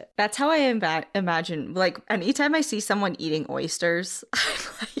swallow it. That's how I imagine, like, anytime I see someone eating oysters,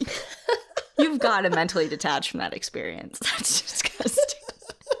 I'm like, you've got to mentally detach from that experience. That's disgusting.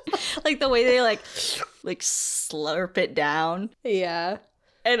 Like the way they like slurp it down. Yeah.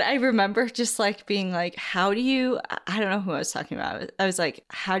 And I remember just like being like, how do you, I don't know who I was talking about. I was like,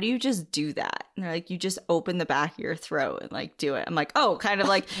 how do you just do that? And they're like, you just open the back of your throat and like do it. I'm like, oh, kind of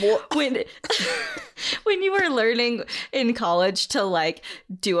like when when you were learning in college to like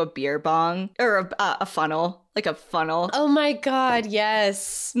do a beer bong or a funnel, like a funnel. Oh my God,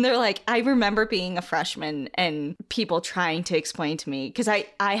 yes. And they're like, I remember being a freshman and people trying to explain to me, because I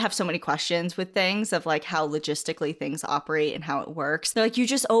have so many questions with things of like how logistically things operate and how it works. They're like, you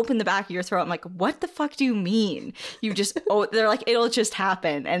just open the back of your throat. I'm like, what the fuck do you mean? You just, they're like, it'll just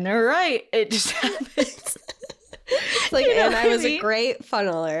happen. And they're right. It just happens. Like, you know, and I was a great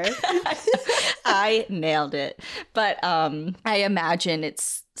funneler. I nailed it. But I imagine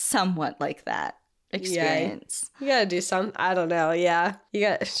it's somewhat like that experience. Yeah. You gotta do something. I don't know. Yeah. You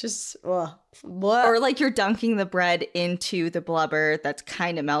got just, well, what? Or like you're dunking the bread into the blubber that's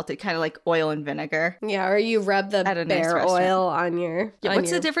kind of melted, kind of like oil and vinegar. Yeah, or you rub the bear oil on your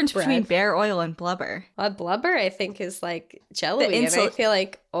what's the difference between bear oil and blubber? Blubber, I think, is like jello-y, and I feel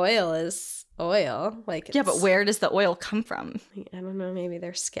like oil is oil. Like, yeah, but where does the oil come from? I don't know. Maybe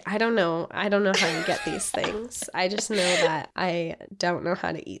they're skin. I don't know how you get these things. I just know that I don't know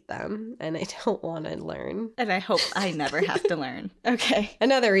how to eat them, and I don't want to learn. And I hope I never have to learn. Okay.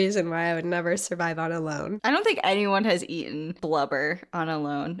 Another reason why I would never survive on alone. I don't think anyone has eaten blubber on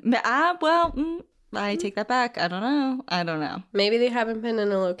alone. I take that back. I don't know. Maybe they haven't been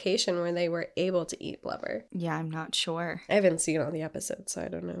in a location where they were able to eat blubber. Yeah, I'm not sure. I haven't seen all the episodes, so I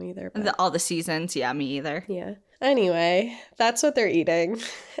don't know either. But... all the seasons, yeah, me either. Yeah. Anyway, that's what they're eating,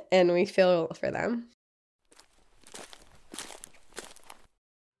 and we feel for them.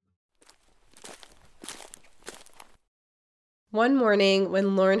 One morning,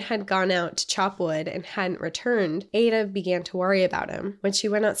 when Lauren had gone out to chop wood and hadn't returned, Ada began to worry about him. When she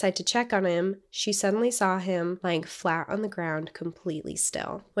went outside to check on him, she suddenly saw him lying flat on the ground, completely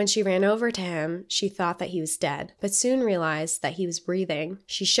still. When she ran over to him, she thought that he was dead, but soon realized that he was breathing.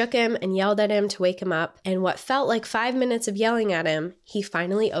 She shook him and yelled at him to wake him up, and what felt like 5 minutes of yelling at him, he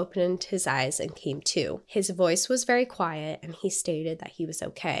finally opened his eyes and came to. His voice was very quiet, and he stated that he was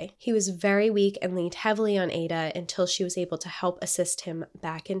okay. He was very weak and leaned heavily on Ada until she was able to help assist him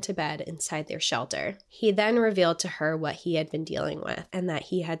back into bed inside their shelter. He then revealed to her what he had been dealing with, and that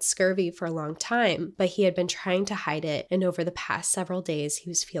he had scurvy for a long time, but he had been trying to hide it, and over the past several days he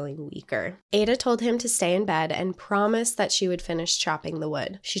was feeling weaker. Ada told him to stay in bed and promised that she would finish chopping the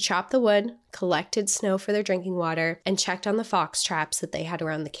wood. She chopped the wood, collected snow for their drinking water, and checked on the fox traps that they had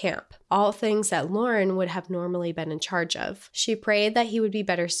around the camp. All things that Lauren would have normally been in charge of. She prayed that he would be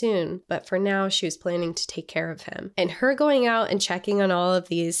better soon, but for now she was planning to take care of him. And her going out and checking on all of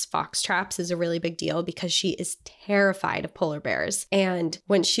these fox traps is a really big deal because she is terrified of polar bears. And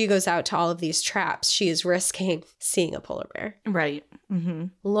when she goes out to all of these traps, she is risking seeing a polar bear. Right. Mm-hmm.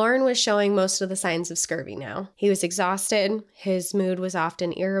 Lauren was showing most of the signs of scurvy now. He was exhausted, his mood was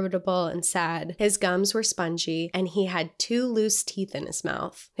often irritable and sad, his gums were spongy, and he had 2 loose teeth in his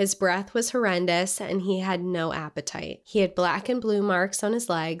mouth. His breath was horrendous, and he had no appetite. He had black and blue marks on his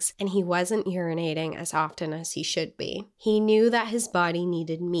legs, and he wasn't urinating as often as he should be. He knew that his body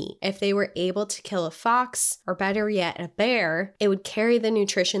needed meat. If they were able to kill a fox, or better yet, a bear, it would carry the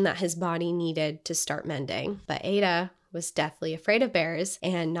nutrition that his body needed to start mending. But Ada was deathly afraid of bears,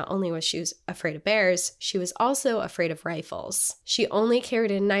 and not only was she afraid of bears, she was also afraid of rifles. She only carried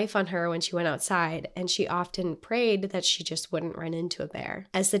a knife on her when she went outside, and she often prayed that she just wouldn't run into a bear.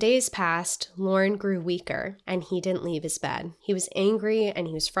 As the days passed, Lauren grew weaker, and he didn't leave his bed. He was angry, and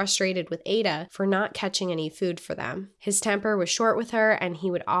he was frustrated with Ada for not catching any food for them. His temper was short with her, and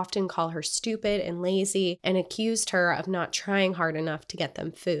he would often call her stupid and lazy, and accused her of not trying hard enough to get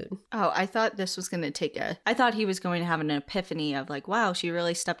them food. Oh, I thought this was going to I thought he was going to have an epiphany of like, wow, she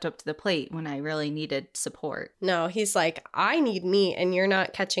really stepped up to the plate when I really needed support. No, he's like, I need meat and you're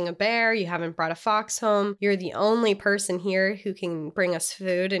not catching a bear. You haven't brought a fox home. You're the only person here who can bring us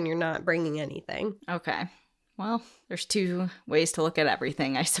food and you're not bringing anything. Okay. Well, there's 2 ways to look at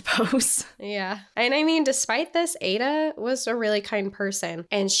everything, I suppose. Yeah. And I mean, despite this, Ada was a really kind person,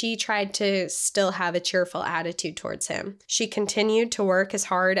 and she tried to still have a cheerful attitude towards him. She continued to work as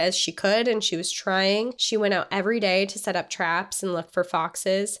hard as she could, and she was trying. She went out every day to set up traps and look for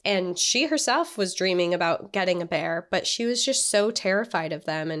foxes, and she herself was dreaming about getting a bear, but she was just so terrified of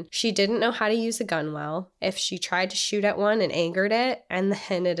them, and she didn't know how to use a gun well. If she tried to shoot at one and angered it, and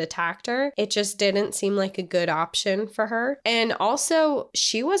then it attacked her, it just didn't seem like a good option for her. And also,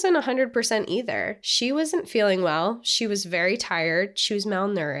 she wasn't 100% either. She wasn't feeling well. She was very tired. She was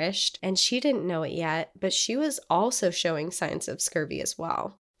malnourished, and she didn't know it yet, but she was also showing signs of scurvy as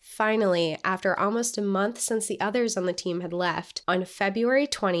well. finally, after almost a month since the others on the team had left, on February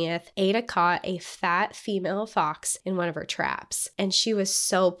 20th, Ada caught a fat female fox in one of her traps. And she was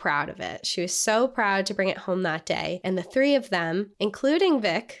so proud of it. She was so proud to bring it home that day. And the three of them, including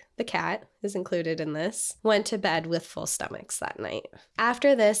Vic, the cat, is included in this, went to bed with full stomachs that night.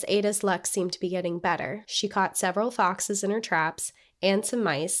 After this, Ada's luck seemed to be getting better. She caught several foxes in her traps and some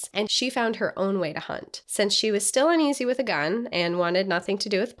mice, and she found her own way to hunt. Since she was still uneasy with a gun and wanted nothing to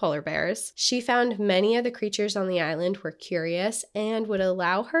do with polar bears, she found many of the creatures on the island were curious and would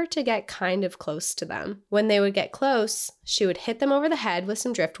allow her to get kind of close to them. When they would get close, she would hit them over the head with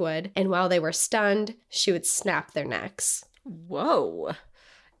some driftwood, and while they were stunned, she would snap their necks. Whoa.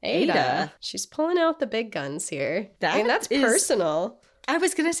 Ada. She's pulling out the big guns here. That's is personal. I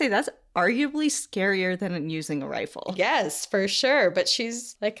was going to say that's arguably scarier than using a rifle. Yes, for sure. But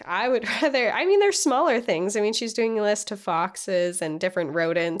she's like, I would rather, I mean, there's smaller things. I mean, she's doing a list of foxes and different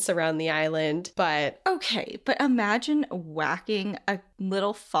rodents around the island, but. Okay, but imagine whacking a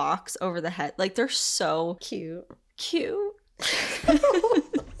little fox over the head. Like, they're so Cute.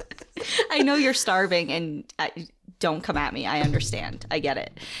 I know you're starving and don't come at me. I understand. I get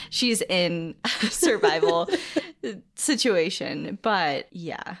it. She's in a survival situation. But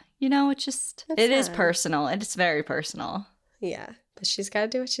yeah, it's just, it is personal. It's very personal. Yeah, but she's got to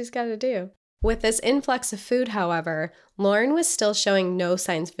do what she's got to do. With this influx of food, however, Lauren was still showing no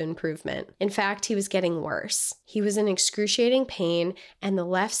signs of improvement. In fact, he was getting worse. He was in excruciating pain, and the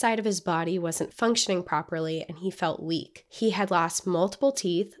left side of his body wasn't functioning properly, and he felt weak. He had lost multiple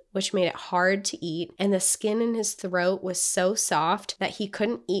teeth, which made it hard to eat, and the skin in his throat was so soft that he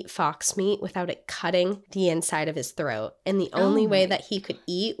couldn't eat fox meat without it cutting the inside of his throat. And the only way that he could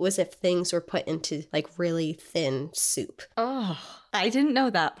eat was if things were put into like really thin soup. Oh, I didn't know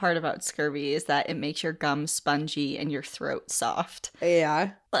that part about scurvy, is that it makes your gums spongy and your throat soft.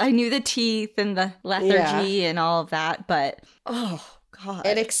 Yeah. I knew the teeth and the lethargy and all of that, but oh God.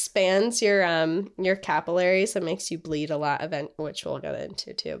 It expands your capillaries and makes you bleed a lot, which we'll get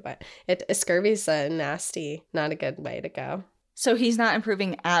into too. But scurvy's a nasty, not a good way to go. So he's not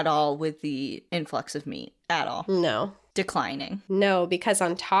improving at all with the influx of meat at all. No. Declining. No, because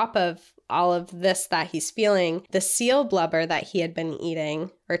on top of all of this that he's feeling, the seal blubber that he had been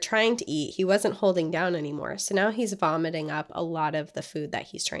eating or trying to eat, he wasn't holding down anymore. So now he's vomiting up a lot of the food that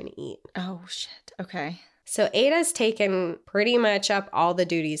he's trying to eat. Oh, shit. Okay. So Ada's taken pretty much up all the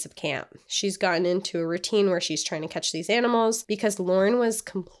duties of camp. She's gotten into a routine where she's trying to catch these animals because Lauren was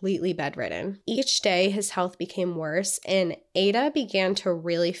completely bedridden. Each day his health became worse, and Ada began to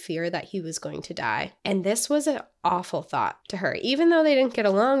really fear that he was going to die. And this was an awful thought to her. Even though they didn't get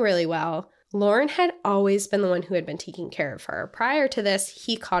along really well, Lauren had always been the one who had been taking care of her. Prior to this,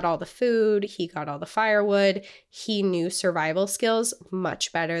 he caught all the food, he got all the firewood, he knew survival skills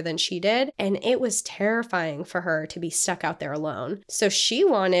much better than she did, and it was terrifying for her to be stuck out there alone. So she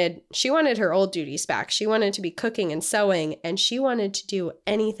wanted her old duties back. She wanted to be cooking and sewing, and she wanted to do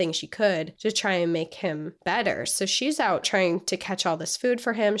anything she could to try and make him better. So she's out trying to catch all this food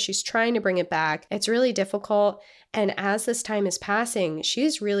for him. She's trying to bring it back. It's really difficult. And as this time is passing,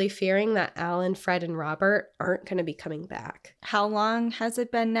 she's really fearing that Alan, Fred, and Robert aren't going to be coming back. How long has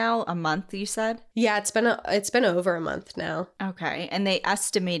it been now? A month, you said? Yeah, it's been over a month now. Okay. And they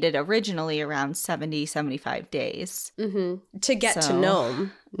estimated originally around 75 days. Mm-hmm. To get to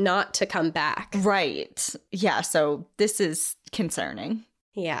Nome, not to come back. Right. Yeah, so this is concerning.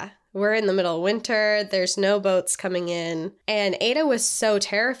 Yeah. We're in the middle of winter. There's no boats coming in. And Ada was so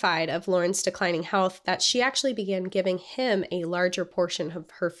terrified of Lauren's declining health that she actually began giving him a larger portion of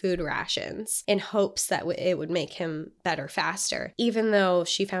her food rations in hopes that it would make him better faster. Even though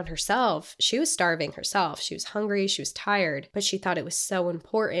she found she was starving herself. She was hungry, she was tired, but she thought it was so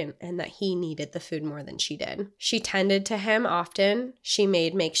important and that he needed the food more than she did. She tended to him often. She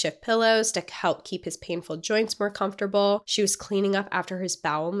made makeshift pillows to help keep his painful joints more comfortable. She was cleaning up after his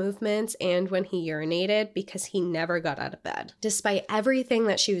bowel movements and when he urinated because he never got out of bed. Despite everything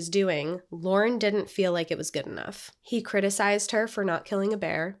that she was doing, Lauren didn't feel like it was good enough. He criticized her for not killing a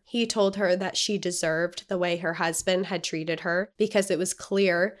bear. He told her that she deserved the way her husband had treated her because it was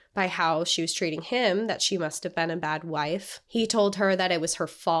clear by how she was treating him that she must have been a bad wife. He told her that it was her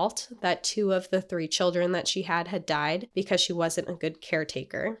fault that 2 of the 3 children that she had died because she wasn't a good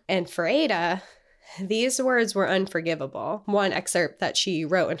caretaker. And for Ada, these words were unforgivable. One excerpt that she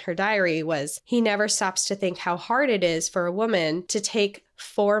wrote in her diary was, "He never stops to think how hard it is for a woman to take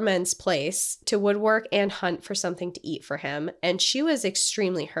 4 men's place, to woodwork and hunt for something to eat for him." And she was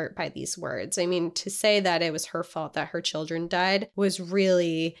extremely hurt by these words. I mean, to say that it was her fault that her children died was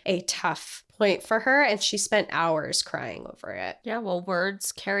really a tough point for her, and she spent hours crying over it. Yeah, well,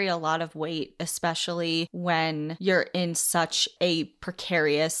 words carry a lot of weight, especially when you're in such a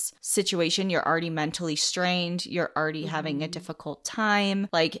precarious situation. You're already mentally strained. You're already having a difficult time.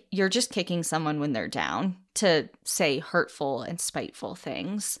 Like, you're just kicking someone when they're down to say hurtful and spiteful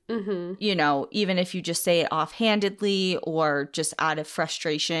things. You know, even if you just say it offhandedly or just out of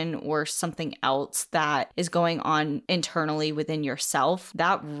frustration or something else that is going on internally within yourself,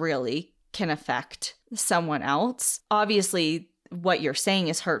 that really can affect someone else. Obviously, what you're saying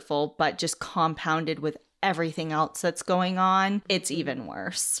is hurtful, but just compounded with everything else that's going on, it's even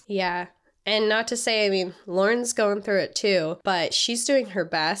worse. Yeah. And not to say, I mean, Lauren's going through it too, but she's doing her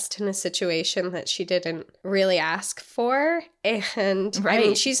best in a situation that she didn't really ask for. And I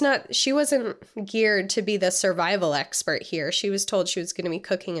mean, she wasn't geared to be the survival expert here. She was told she was going to be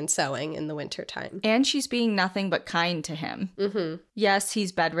cooking and sewing in the wintertime. And she's being nothing but kind to him. Yes,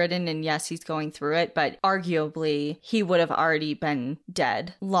 he's bedridden and yes, he's going through it, but arguably he would have already been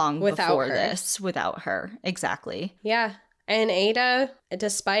dead long before this without her. Exactly. Yeah. And Ada,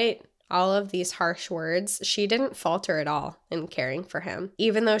 despite all of these harsh words, she didn't falter at all in caring for him.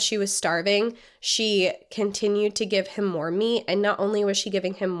 Even though she was starving, she continued to give him more meat. And not only was she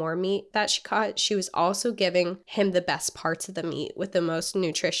giving him more meat that she caught, she was also giving him the best parts of the meat with the most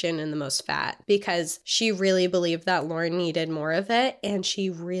nutrition and the most fat, because she really believed that Lauren needed more of it. And she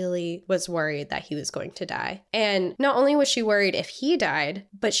really was worried that he was going to die. And not only was she worried if he died,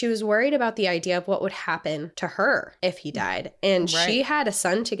 but she was worried about the idea of what would happen to her if he died. And she had a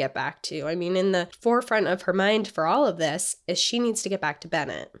son to get back to. I mean, in the forefront of her mind for all of this is she needs to get back to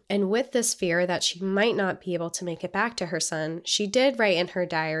Bennett. And with this fear that she might not be able to make it back to her son, she did write in her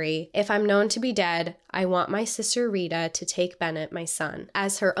diary, "If I'm known to be dead, I want my sister Rita to take Bennett, my son,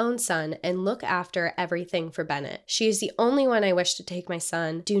 as her own son and look after everything for Bennett. She is the only one I wish to take my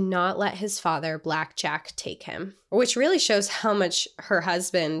son. Do not let his father, Blackjack, take him." Which really shows how much her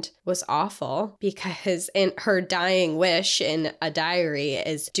husband was awful, because in her dying wish in a diary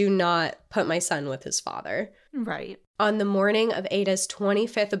is, "Do not put my son with his father." Right. On the morning of Ada's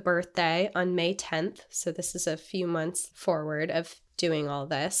 25th birthday on May 10th, so this is a few months forward of doing all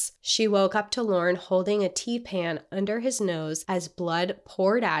this, she woke up to Lauren holding a tea pan under his nose as blood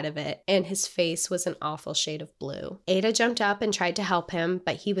poured out of it, and his face was an awful shade of blue. Ada jumped up and tried to help him,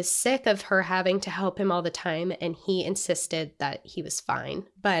 but he was sick of her having to help him all the time, and he insisted that he was fine.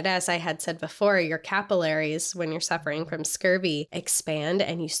 But as I had said before, your capillaries, when you're suffering from scurvy, expand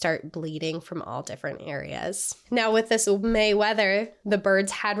and you start bleeding from all different areas. Now, with this May weather, the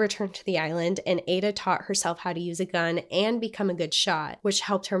birds had returned to the island, and Ada taught herself how to use a gun and become a good shot, which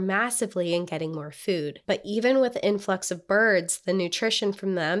helped her massively in getting more food. But even with the influx of birds, the nutrition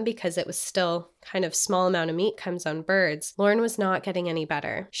from them, because it was still kind of small amount of meat comes on birds, Lauren was not getting any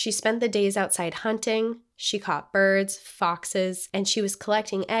better. She spent the days outside hunting. She caught birds, foxes, and she was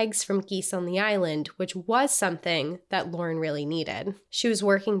collecting eggs from geese on the island, which was something that Lauren really needed. She was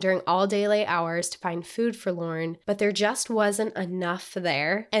working during all daylight hours to find food for Lauren, but there just wasn't enough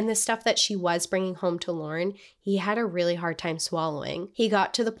there. And the stuff that she was bringing home to Lauren, he had a really hard time swallowing. He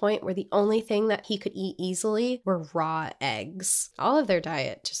got to the point where the only thing that he could eat easily were raw eggs. All of their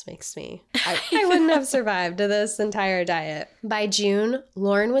diet just makes me... I wouldn't have survived this entire diet. By June,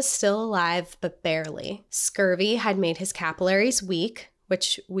 Lauren was still alive, but barely. Scurvy had made his capillaries weak,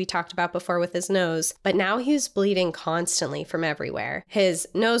 which we talked about before with his nose, but now he was bleeding constantly from everywhere. His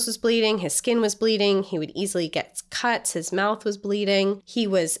nose was bleeding, his skin was bleeding, he would easily get cuts, his mouth was bleeding, he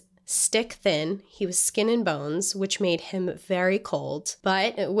was stick thin, he was skin and bones, which made him very cold.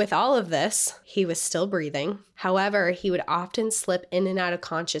 But with all of this, he was still breathing. However, he would often slip in and out of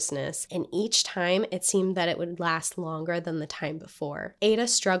consciousness, and each time it seemed that it would last longer than the time before. Ada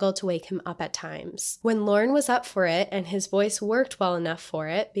struggled to wake him up at times. When Lauren was up for it, and his voice worked well enough for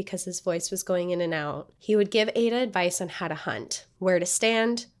it, because his voice was going in and out, he would give Ada advice on how to hunt, where to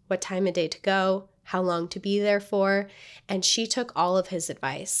stand, what time of day to go, how long to be there for, and she took all of his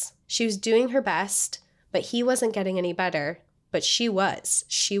advice. She was doing her best, but he wasn't getting any better. But she was.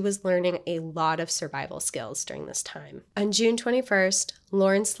 She was learning a lot of survival skills during this time. On June 21st,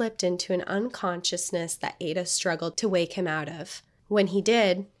 Lauren slipped into an unconsciousness that Ada struggled to wake him out of. When he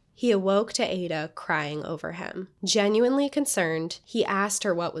did, he awoke to Ada crying over him. Genuinely concerned, he asked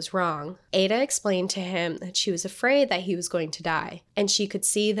her what was wrong. Ada explained to him that she was afraid that he was going to die, and she could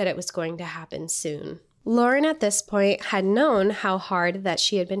see that it was going to happen soon. Lauren at this point had known how hard that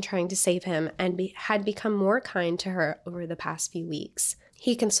she had been trying to save him and had become more kind to her over the past few weeks.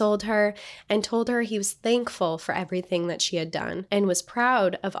 He consoled her and told her he was thankful for everything that she had done and was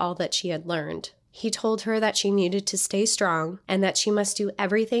proud of all that she had learned. He told her that she needed to stay strong and that she must do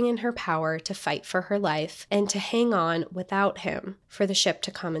everything in her power to fight for her life and to hang on without him for the ship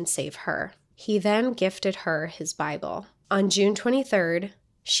to come and save her. He then gifted her his Bible. On June 23rd,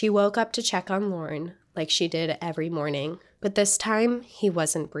 she woke up to check on Lauren like she did every morning, but this time he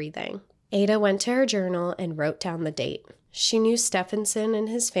wasn't breathing. Ada went to her journal and wrote down the date. She knew Stephenson and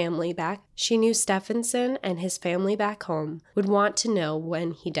his family back home would want to know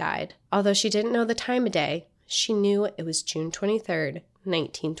when he died. Although she didn't know the time of day, she knew it was June 23rd,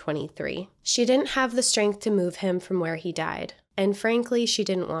 1923. She didn't have the strength to move him from where he died, and frankly, she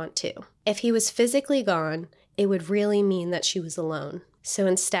didn't want to. If he was physically gone, it would really mean that she was alone. So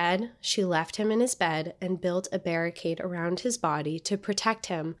instead, she left him in his bed and built a barricade around his body to protect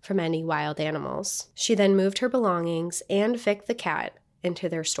him from any wild animals. She then moved her belongings and Vic the cat into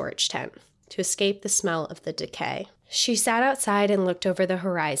their storage tent to escape the smell of the decay. She sat outside and looked over the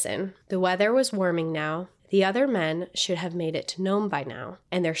horizon. The weather was warming now. The other men should have made it to Nome by now,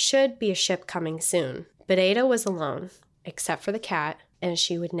 and there should be a ship coming soon. But Ada was alone, except for the cat, and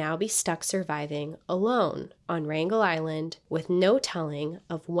she would now be stuck surviving alone on Wrangel Island with no telling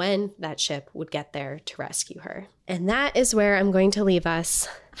of when that ship would get there to rescue her. And that is where I'm going to leave us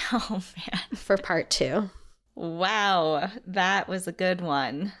for part 2. Wow, that was a good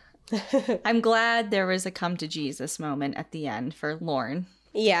one. I'm glad there was a come to Jesus moment at the end for Lauren.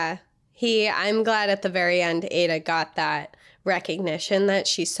 Yeah, I'm glad at the very end Ada got that recognition that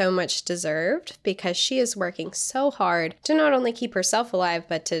she so much deserved, because she is working so hard to not only keep herself alive,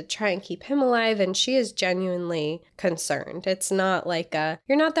 but to try and keep him alive, and she is genuinely concerned. It's not like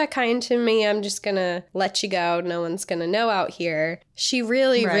you're not that kind to me, I'm just gonna let you go, no one's gonna know out here. She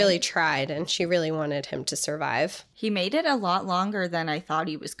really tried, and she really wanted him to survive. He made it a lot longer than I thought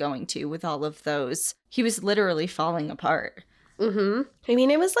he was going to with all of those. He was literally falling apart. I mean,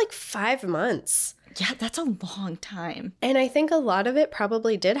 it was like 5 months. Yeah, that's a long time. And I think a lot of it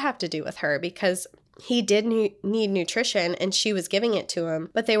probably did have to do with her, because he did need nutrition and she was giving it to him,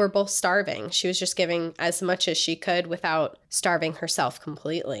 but they were both starving. She was just giving as much as she could without starving herself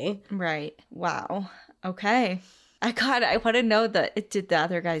completely. Right. Wow. Okay. I want to know did the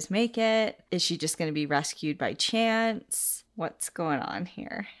other guys make it? Is she just going to be rescued by chance? What's going on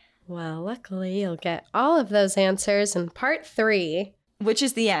here? Well, luckily you'll get all of those answers in part 3. Which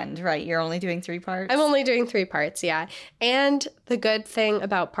is the end, right? You're only doing 3 parts? I'm only doing 3 parts, yeah. And the good thing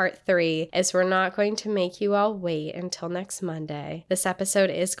about part 3 is we're not going to make you all wait until next Monday. This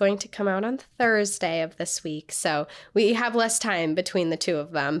episode is going to come out on Thursday of this week, so we have less time between the 2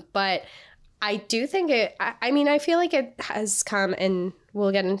 of them. But I do think I feel like it has come, and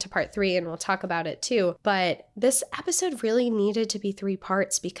we'll get into part 3 and we'll talk about it too. But this episode really needed to be 3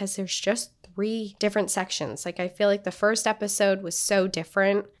 parts because there's just 3 different sections. Like, I feel like the first episode was so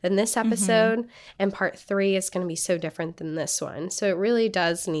different than this episode, and part 3 is going to be so different than this one. So it really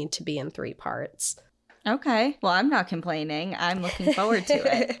does need to be in 3 parts. Okay. Well, I'm not complaining. I'm looking forward to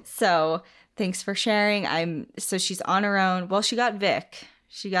it. So thanks for sharing. So she's on her own. Well, she got Vic.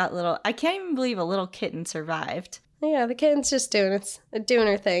 She got I can't even believe a little kitten survived. Yeah, the kitten's just doing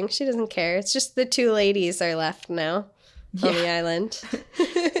her thing. She doesn't care. It's just the 2 ladies are left now on the island.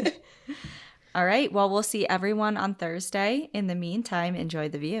 All right. Well, we'll see everyone on Thursday. In the meantime, enjoy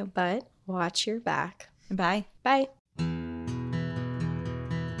the view. But watch your back. Bye. Bye.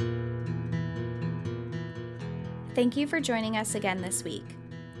 Thank you for joining us again this week.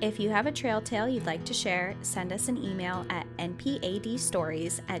 If you have a trail tale you'd like to share, send us an email at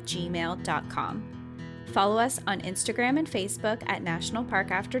npadstories@gmail.com. Follow us on Instagram and Facebook at National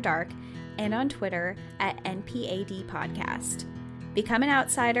Park After Dark and on Twitter at NPAD Podcast. Become an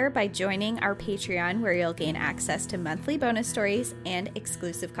outsider by joining our Patreon, where you'll gain access to monthly bonus stories and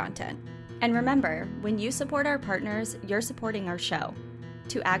exclusive content. And remember, when you support our partners, you're supporting our show.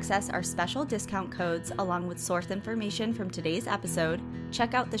 To access our special discount codes along with source information from today's episode,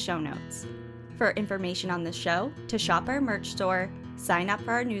 check out the show notes. For information on the show, to shop our merch store, sign up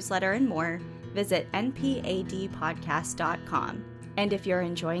for our newsletter, and more, visit npadpodcast.com. And if you're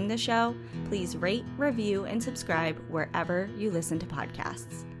enjoying the show, please rate, review, and subscribe wherever you listen to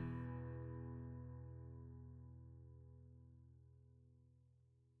podcasts.